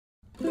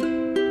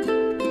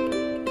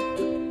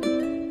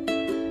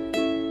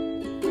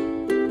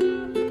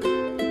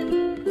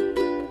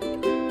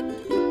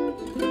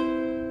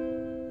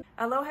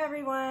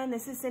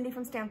this is Cindy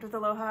from Stamped with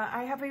Aloha.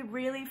 I have a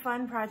really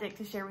fun project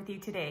to share with you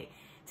today.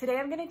 Today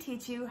I'm going to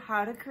teach you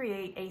how to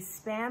create a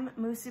SPAM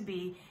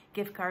MUSUBI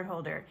gift card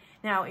holder.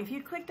 Now, if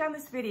you clicked on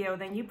this video,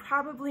 then you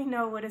probably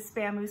know what a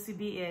SPAM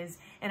MUSUBI is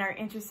and are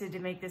interested to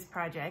make this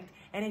project.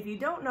 And if you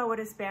don't know what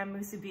a SPAM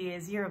MUSUBI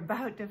is, you're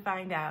about to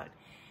find out.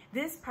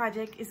 This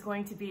project is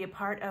going to be a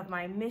part of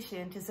my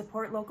mission to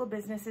support local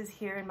businesses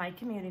here in my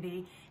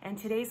community. And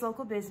today's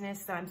local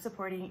business that I'm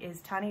supporting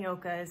is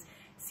Tanioka's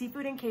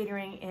Seafood and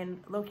Catering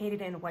located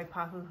in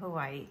Waipahu,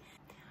 Hawaii.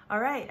 All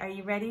right, are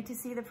you ready to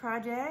see the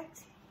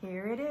project?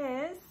 Here it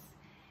is.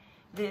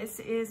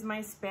 This is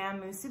my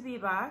SPAM MUSUBI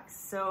box.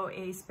 So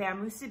a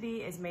SPAM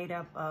MUSUBI is made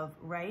up of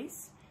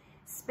rice,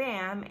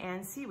 SPAM,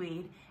 and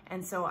seaweed.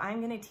 And so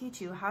I'm gonna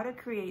teach you how to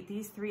create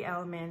these three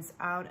elements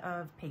out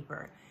of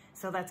paper.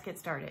 So let's get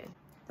started.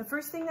 The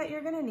first thing that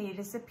you're gonna need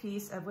is a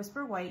piece of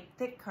Whisper White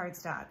thick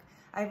cardstock.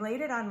 I've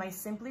laid it on my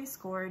Simply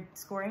Scored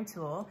scoring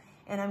tool,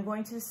 and I'm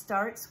going to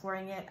start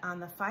scoring it on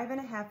the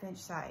 5.5 inch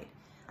side.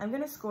 I'm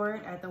gonna score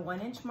it at the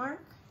 1 inch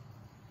mark,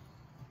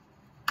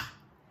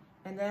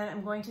 and then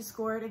I'm going to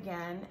score it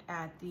again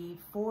at the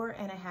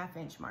 4.5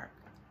 inch mark.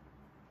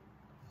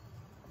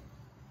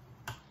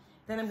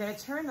 Then I'm gonna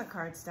turn the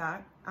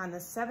cardstock on the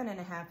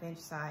 7.5 inch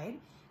side.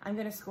 I'm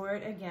gonna score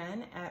it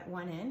again at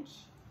 1 inch.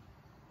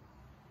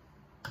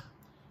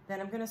 Then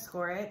I'm gonna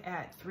score it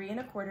at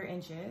 3.25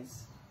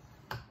 inches,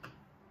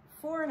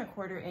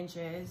 4.25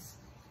 inches,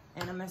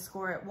 and I'm gonna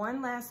score it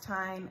one last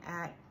time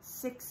at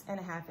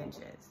 6.5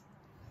 inches.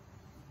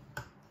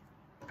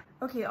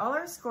 Okay, all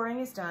our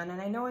scoring is done,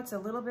 and I know it's a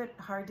little bit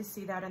hard to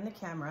see that on the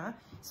camera,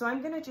 so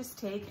I'm gonna just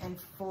take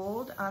and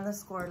fold on the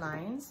score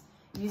lines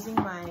using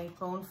my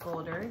bone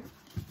folder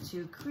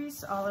to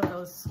crease all of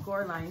those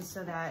score lines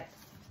so that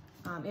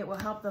it will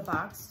help the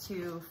box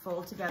to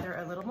fold together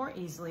a little more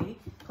easily.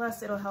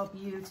 Plus, it'll help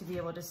you to be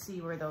able to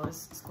see where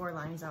those score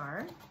lines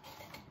are.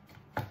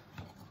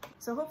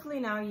 So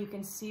hopefully now you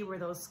can see where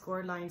those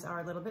score lines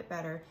are a little bit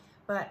better,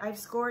 but I've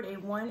scored a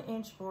 1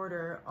 inch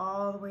border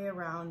all the way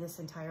around this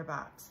entire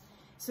box.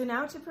 So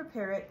now to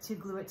prepare it, to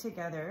glue it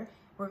together,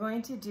 we're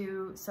going to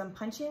do some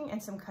punching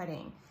and some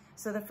cutting.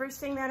 So the first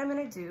thing that I'm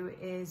gonna do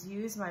is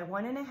use my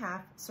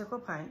 1.5 circle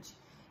punch.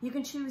 You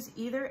can choose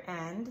either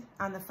end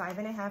on the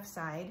 5.5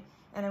 side,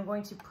 and I'm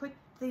going to put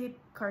the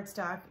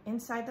cardstock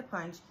inside the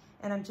punch,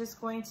 and I'm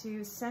just going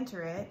to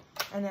center it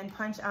and then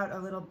punch out a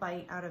little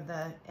bite out of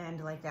the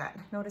end like that.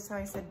 Notice how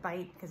I said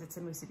bite because it's a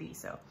musubi,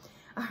 so.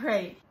 All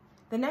right,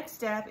 the next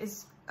step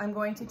is I'm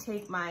going to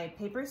take my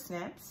paper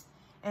snips,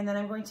 and then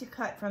I'm going to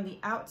cut from the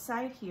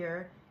outside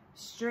here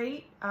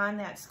straight on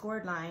that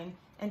scored line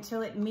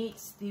until it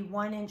meets the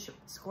 1 inch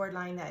scored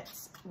line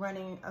that's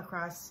running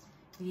across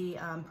the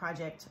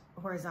project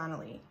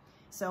horizontally.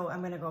 So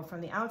I'm gonna go from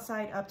the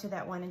outside up to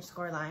that 1 inch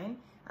score line.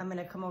 I'm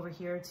gonna come over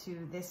here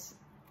to this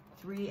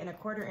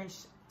 3.25 inch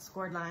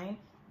scored line,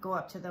 go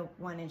up to the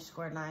 1 inch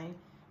scored line,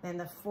 then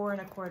the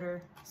 4.25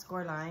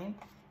 score line,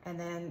 and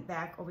then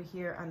back over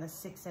here on the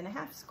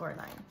 6.5 score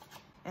line.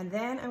 And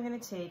then I'm gonna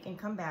take and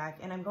come back,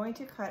 and I'm going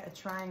to cut a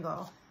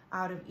triangle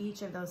out of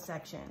each of those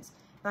sections.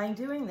 By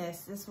doing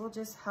this, this will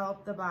just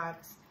help the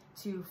box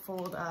to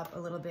fold up a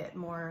little bit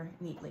more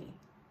neatly.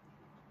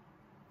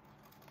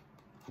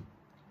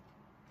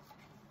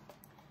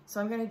 So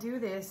I'm gonna do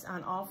this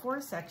on all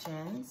 4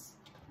 sections,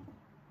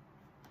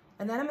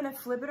 and then I'm gonna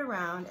flip it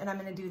around and I'm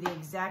gonna do the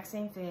exact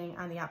same thing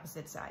on the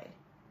opposite side.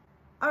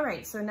 All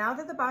right, so now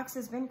that the box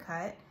has been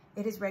cut,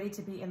 it is ready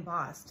to be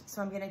embossed.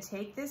 So I'm gonna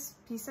take this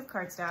piece of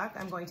cardstock,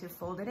 I'm going to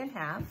fold it in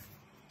half,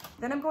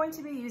 then I'm going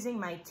to be using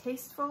my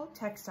Tasteful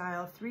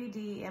Textile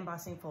 3D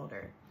embossing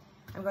folder.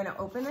 I'm going to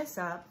open this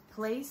up,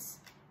 place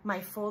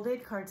my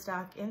folded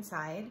cardstock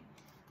inside,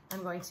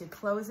 I'm going to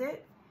close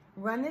it,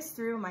 run this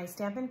through my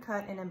Stampin'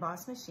 Cut and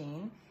Emboss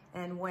machine,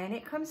 and when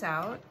it comes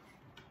out,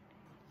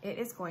 it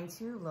is going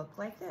to look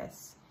like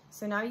this.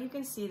 So now you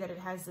can see that it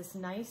has this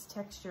nice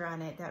texture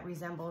on it that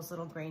resembles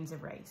little grains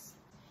of rice.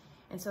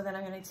 And so then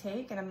I'm gonna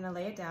take and I'm gonna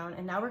lay it down,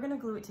 and now we're gonna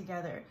glue it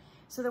together.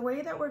 So the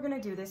way that we're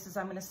gonna do this is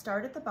I'm gonna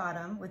start at the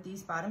bottom with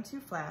these bottom 2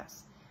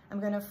 flaps. I'm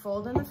gonna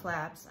fold in the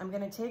flaps. I'm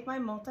gonna take my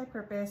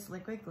multi-purpose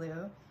liquid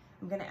glue.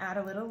 I'm gonna add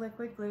a little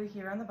liquid glue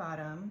here on the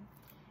bottom.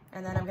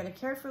 And then I'm gonna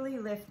carefully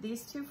lift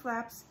these 2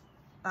 flaps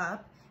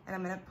up, and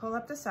I'm gonna pull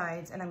up the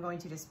sides, and I'm going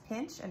to just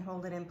pinch and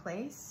hold it in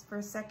place for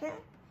a second.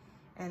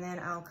 And then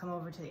I'll come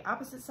over to the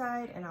opposite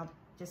side, and I'll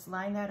just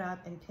line that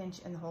up and pinch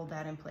and hold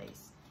that in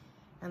place.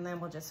 And then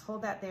we'll just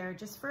hold that there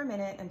just for a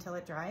minute until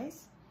it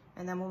dries,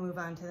 and then we'll move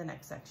on to the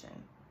next section.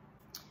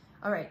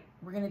 All right,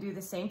 we're gonna do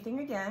the same thing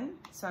again.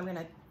 So I'm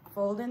gonna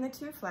fold in the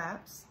 2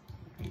 flaps.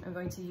 I'm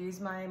going to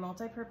use my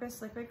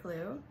multi-purpose liquid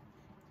glue.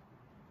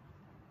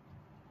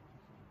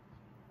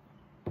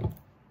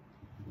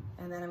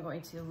 And then I'm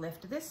going to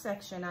lift this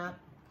section up,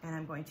 and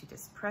I'm going to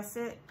just press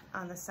it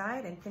on the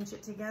side and pinch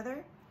it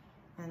together.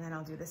 And then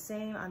I'll do the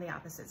same on the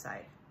opposite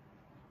side.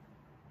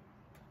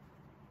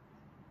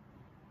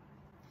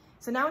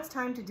 So now it's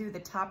time to do the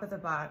top of the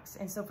box.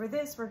 And so for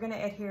this, we're gonna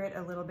adhere it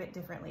a little bit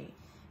differently.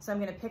 So I'm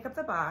gonna pick up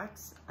the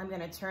box, I'm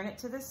gonna turn it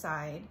to the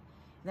side,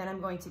 Then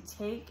I'm going to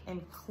take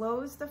and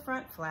close the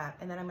front flap,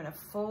 and then I'm going to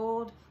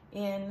fold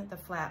in the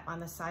flap on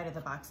the side of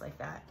the box like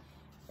that.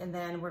 And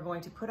then we're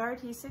going to put our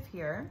adhesive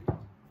here.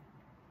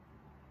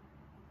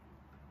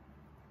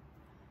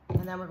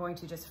 And then we're going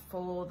to just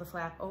fold the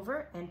flap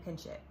over and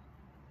pinch it.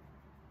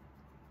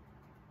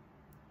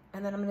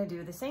 And then I'm going to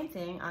do the same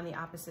thing on the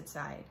opposite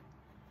side.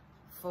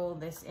 Fold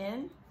this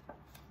in,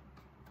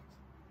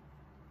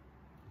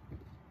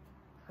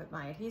 put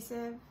my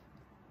adhesive,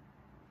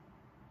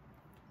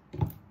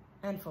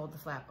 and fold the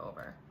flap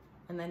over,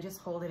 and then just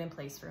hold it in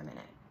place for a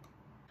minute.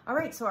 All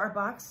right, so our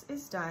box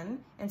is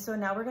done, and so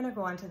now we're gonna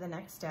go on to the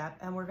next step,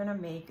 and we're gonna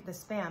make the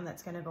SPAM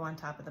that's gonna go on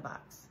top of the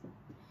box.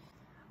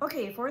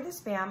 Okay, for the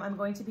SPAM, I'm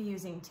going to be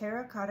using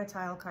terracotta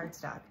tile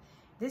cardstock.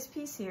 This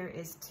piece here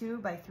is 2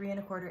 by 3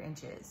 1/4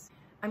 inches.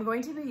 I'm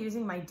going to be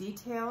using my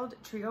detailed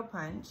trio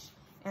punch,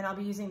 and I'll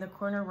be using the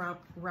corner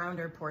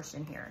rounder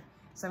portion here.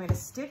 So I'm gonna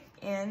stick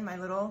in my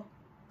little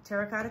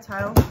terracotta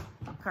tile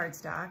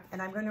cardstock,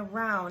 and I'm going to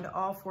round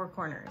all 4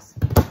 corners.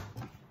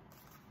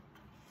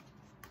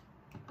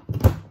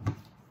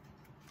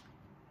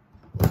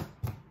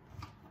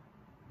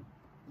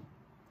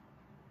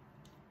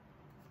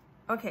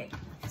 Okay,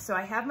 so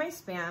I have my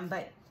SPAM,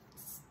 but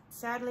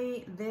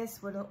sadly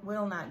this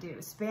will not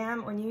do.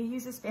 SPAM, when you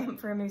use a SPAM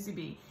for a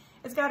musubi,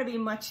 it's got to be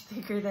much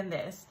thicker than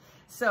this.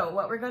 So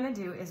what we're going to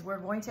do is we're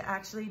going to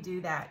actually do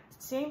that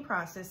same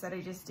process that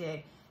I just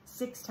did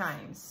 6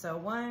 times. So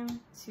 1,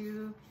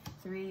 2,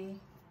 3,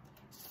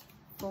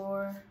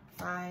 4,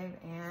 5,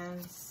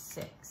 and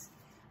 6.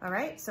 All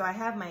right, so I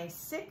have my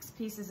 6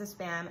 pieces of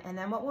SPAM, and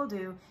then what we'll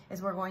do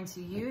is we're going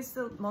to use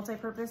the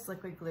multi-purpose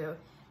liquid glue,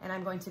 and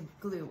I'm going to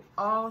glue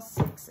all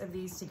 6 of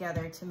these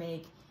together to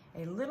make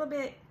a little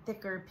bit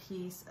thicker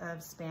piece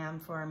of SPAM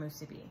for our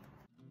musubi.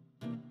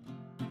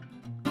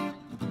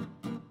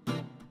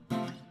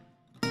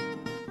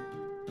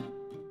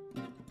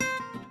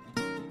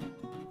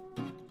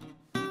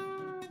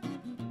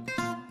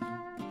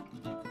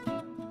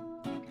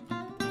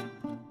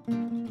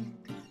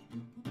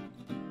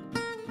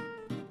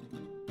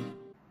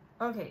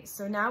 Okay,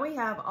 so now we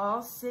have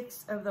all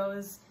 6 of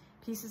those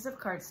pieces of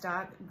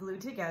cardstock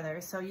glued together,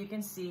 so you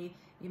can see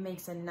it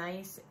makes a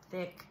nice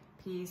thick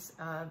piece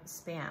of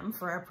SPAM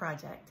for our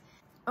project.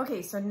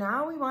 Okay, so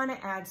now we want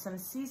to add some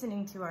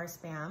seasoning to our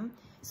SPAM.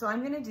 So I'm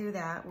going to do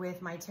that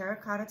with my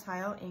terracotta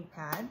tile ink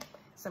pad.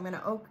 So I'm going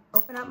to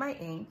open up my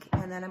ink,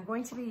 and then I'm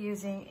going to be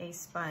using a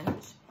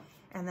sponge,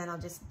 and then I'll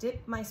just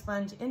dip my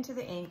sponge into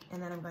the ink,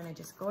 and then I'm going to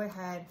just go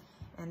ahead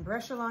and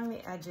brush along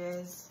the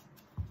edges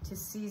to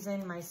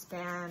season my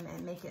SPAM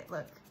and make it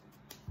look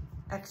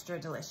extra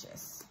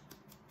delicious.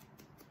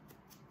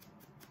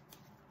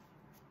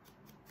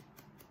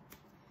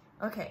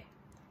 Okay,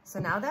 so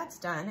now that's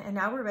done, and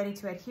now we're ready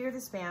to adhere the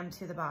SPAM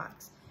to the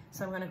box.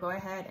 So I'm going to go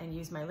ahead and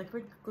use my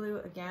liquid glue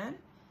again.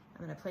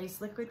 I'm going to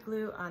place liquid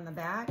glue on the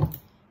back,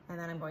 and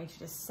then I'm going to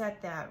just set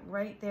that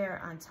right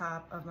there on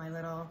top of my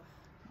little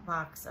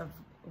box of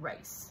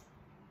rice.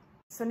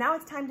 So now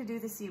it's time to do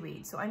the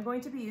seaweed. So I'm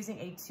going to be using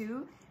a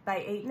 2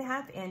 by 8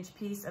 1/2 inch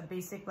piece of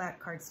basic black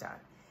cardstock.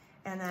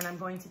 And then I'm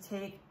going to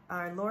take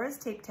our Laura's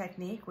tape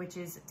technique, which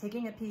is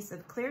taking a piece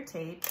of clear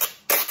tape.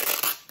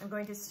 I'm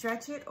going to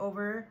stretch it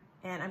over,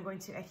 and I'm going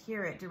to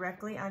adhere it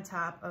directly on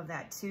top of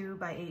that 2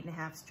 by 8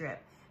 1/2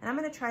 strip. And I'm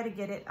going to try to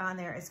get it on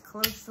there as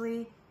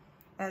closely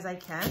as I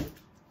can.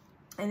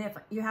 And if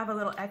you have a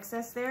little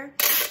excess there,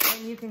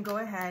 then you can go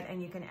ahead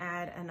and you can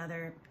add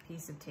another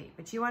piece of tape.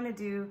 But you want to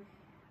do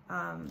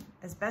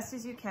as best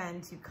as you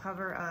can to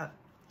cover up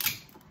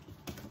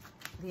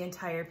the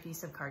entire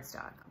piece of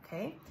cardstock,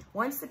 okay?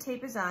 Once the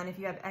tape is on, if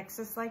you have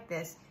excess like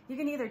this, you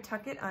can either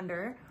tuck it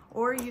under,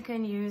 or you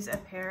can use a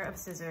pair of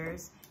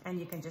scissors and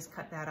you can just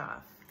cut that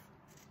off.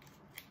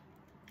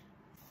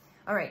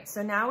 All right,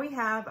 so now we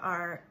have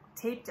our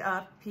taped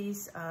up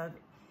piece of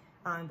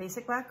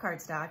basic black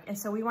cardstock, and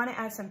so we want to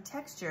add some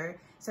texture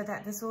so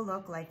that this will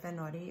look like the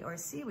nori or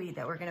seaweed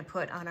that we're going to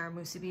put on our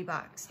musubi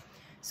box.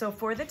 So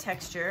for the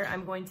texture,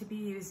 I'm going to be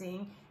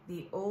using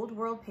the Old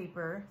World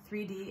Paper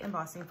 3D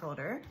embossing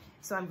folder.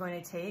 So I'm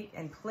going to take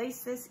and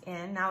place this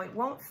in. Now it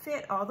won't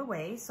fit all the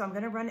way, so I'm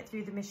going to run it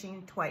through the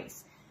machine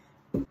twice.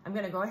 I'm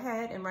going to go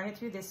ahead and run it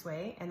through this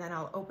way, and then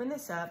I'll open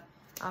this up,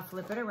 I'll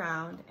flip it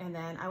around, and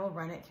then I will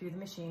run it through the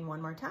machine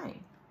one more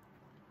time.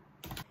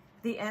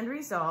 The end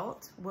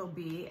result will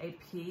be a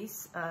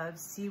piece of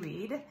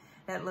seaweed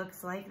that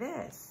looks like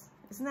this.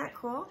 Isn't that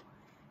cool?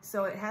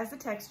 So it has the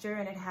texture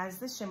and it has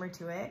the shimmer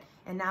to it,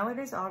 and now it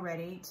is all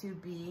ready to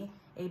be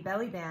a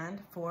belly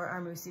band for our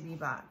musubi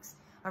box.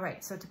 All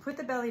right, so to put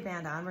the belly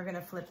band on, we're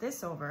gonna flip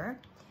this over,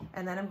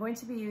 and then I'm going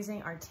to be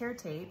using our tear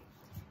tape.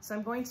 So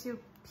I'm going to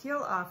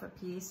peel off a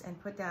piece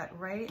and put that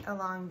right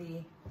along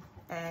the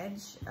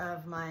edge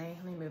of my,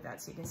 let me move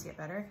that so you can see it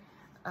better,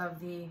 of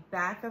the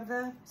back of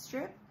the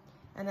strip.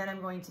 And then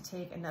I'm going to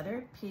take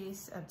another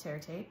piece of tear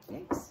tape,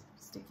 yikes,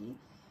 sticky,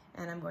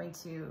 and I'm going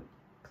to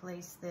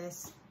place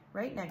this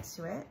right next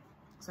to it.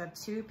 So I have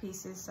 2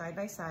 pieces side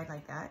by side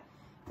like that.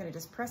 I'm gonna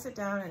just press it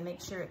down and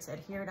make sure it's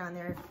adhered on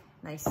there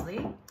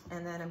nicely.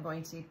 And then I'm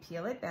going to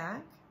peel it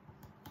back.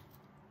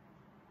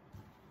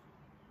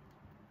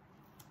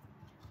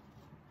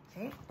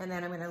 Okay, and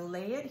then I'm going to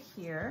lay it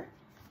here.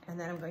 And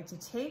then I'm going to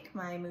take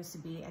my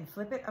musubi and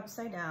flip it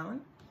upside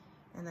down.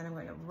 And then I'm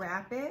going to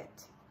wrap it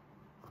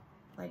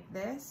like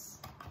this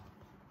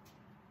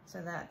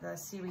so that the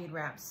seaweed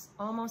wraps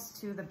almost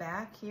to the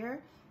back here.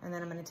 And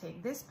then I'm going to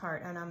take this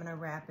part and I'm going to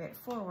wrap it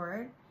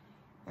forward.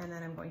 And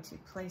then I'm going to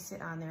place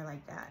it on there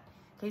like that.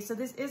 Okay, so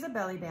this is a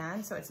belly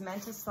band, so it's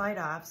meant to slide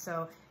off.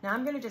 So now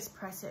I'm going to just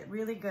press it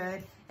really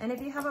good. And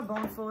if you have a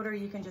bone folder,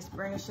 you can just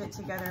burnish it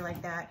together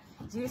like that.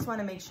 So you just want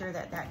to make sure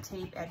that that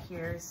tape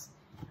adheres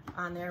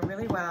on there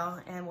really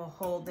well and will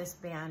hold this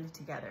band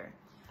together.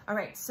 All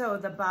right, so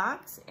the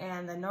box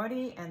and the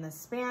nori and the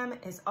spam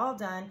is all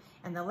done.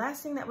 And the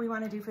last thing that we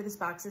want to do for this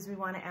box is we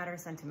want to add our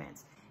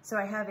sentiments. So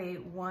I have a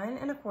 1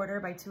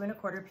 1/4 by 2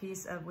 1/4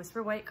 piece of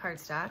Whisper White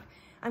cardstock.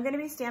 I'm going to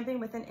be stamping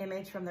with an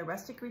image from the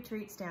Rustic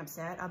Retreat stamp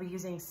set. I'll be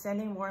using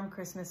Sending Warm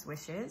Christmas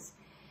Wishes.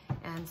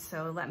 And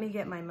so let me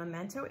get my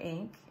Memento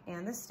ink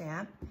and the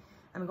stamp.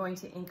 I'm going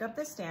to ink up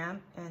the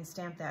stamp and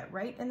stamp that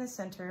right in the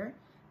center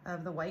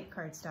of the white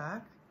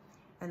cardstock.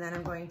 And then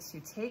I'm going to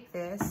take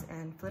this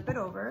and flip it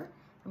over.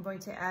 I'm going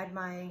to add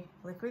my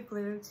liquid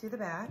glue to the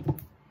back.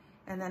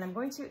 And then I'm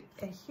going to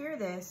adhere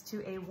this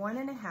to a 1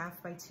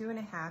 1/2 by 2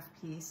 1/2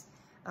 piece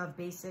of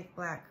basic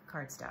black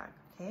cardstock,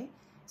 okay?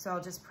 So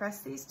I'll just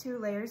press these 2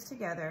 layers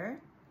together,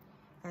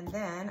 and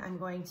then I'm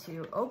going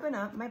to open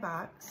up my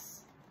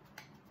box,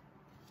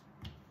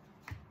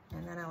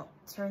 and then I'll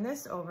turn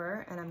this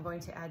over, and I'm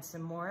going to add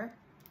some more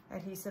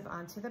adhesive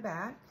onto the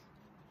back.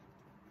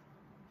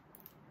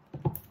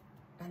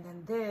 And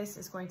then this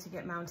is going to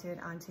get mounted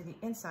onto the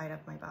inside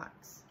of my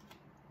box.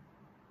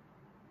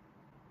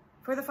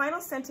 For the final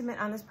sentiment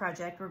on this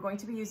project, we're going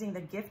to be using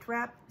the gift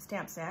wrap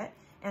stamp set,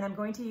 and I'm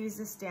going to use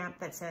the stamp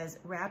that says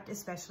wrapped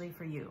especially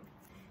for you.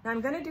 Now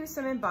I'm going to do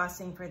some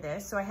embossing for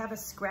this, so I have a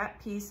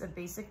scrap piece of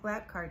basic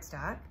black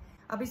cardstock.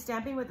 I'll be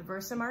stamping with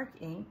Versamark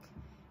ink.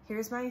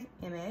 Here's my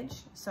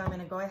image, so I'm going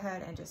to go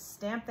ahead and just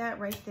stamp that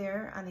right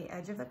there on the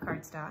edge of the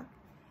cardstock.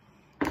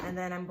 And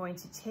then I'm going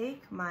to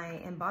take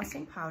my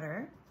embossing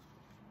powder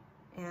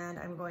and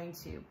I'm going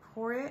to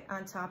pour it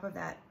on top of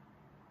that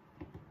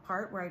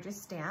part where I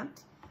just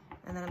stamped.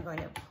 And then I'm going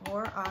to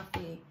pour off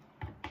the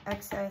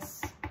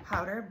excess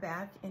powder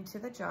back into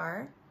the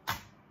jar.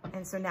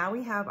 And so now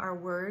we have our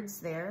words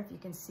there, if you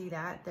can see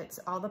that. That's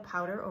all the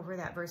powder over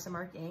that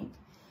Versamark ink.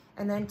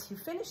 And then to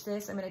finish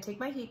this, I'm going to take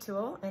my heat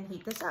tool and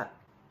heat this up.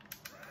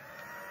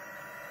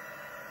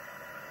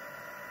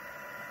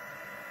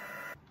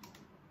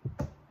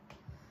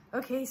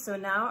 Okay, so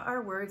now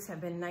our words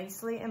have been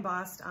nicely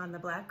embossed on the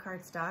black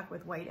cardstock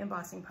with white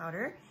embossing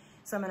powder.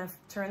 So I'm going to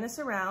turn this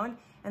around,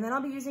 and then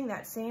I'll be using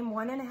that same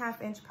 1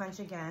 1/2 inch punch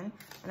again,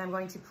 and I'm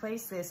going to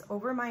place this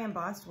over my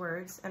embossed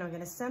words, and I'm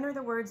going to center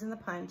the words in the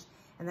punch,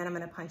 and then I'm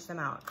going to punch them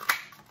out.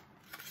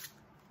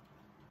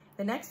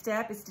 The next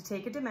step is to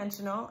take a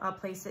dimensional. I'll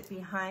place it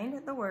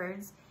behind the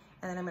words,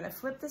 and then I'm going to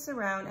flip this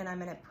around, and I'm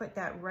going to put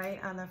that right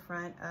on the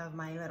front of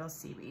my little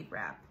seaweed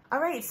wrap.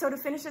 All right, so to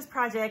finish this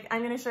project,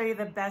 I'm going to show you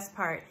the best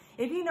part.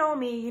 If you know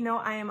me, you know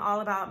I am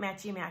all about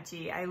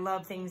matchy-matchy. I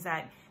love things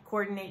that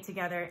coordinate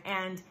together,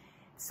 and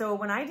so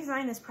when I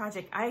designed this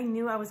project, I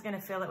knew I was going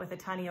to fill it with a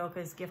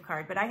Tanioka's gift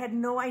card, but I had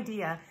no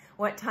idea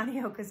what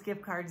Tanioka's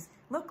gift cards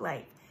look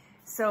like.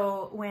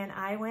 So when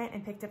I went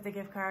and picked up the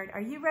gift card,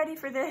 are you ready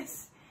for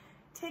this?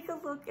 Take a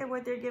look at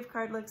what their gift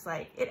card looks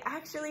like. It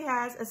actually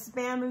has a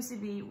SPAM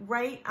MUSUBI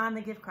right on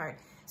the gift card.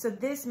 So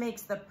this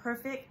makes the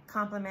perfect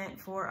complement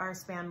for our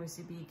SPAM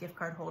MUSUBI gift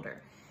card holder.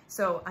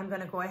 So I'm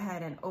going to go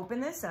ahead and open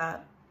this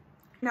up.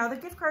 Now the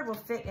gift card will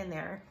fit in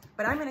there,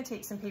 but I'm going to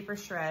take some paper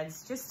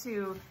shreds just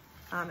to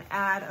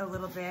add a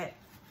little bit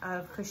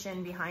of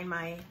cushion behind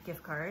my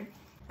gift card.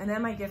 And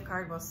then my gift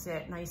card will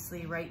sit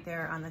nicely right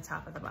there on the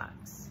top of the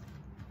box.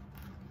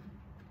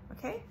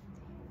 Okay,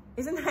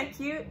 isn't that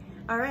cute?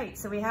 All right,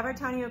 so we have our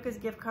Tanioka's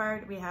gift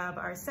card, we have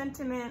our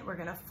sentiment, we're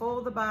gonna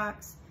fold the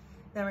box,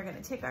 then we're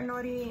gonna take our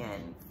nori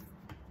and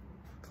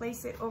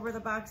place it over the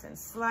box and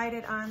slide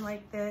it on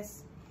like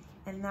this.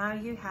 And now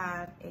you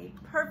have a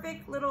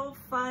perfect little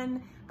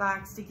fun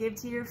box to give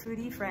to your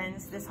foodie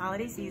friends this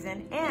holiday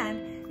season,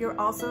 and you're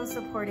also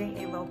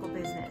supporting a local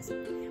business.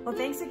 Well,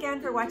 thanks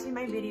again for watching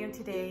my video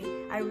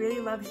today. I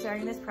really love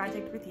sharing this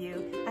project with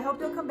you. I hope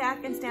you'll come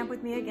back and stamp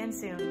with me again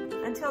soon.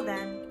 Until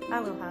then,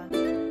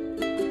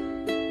 aloha.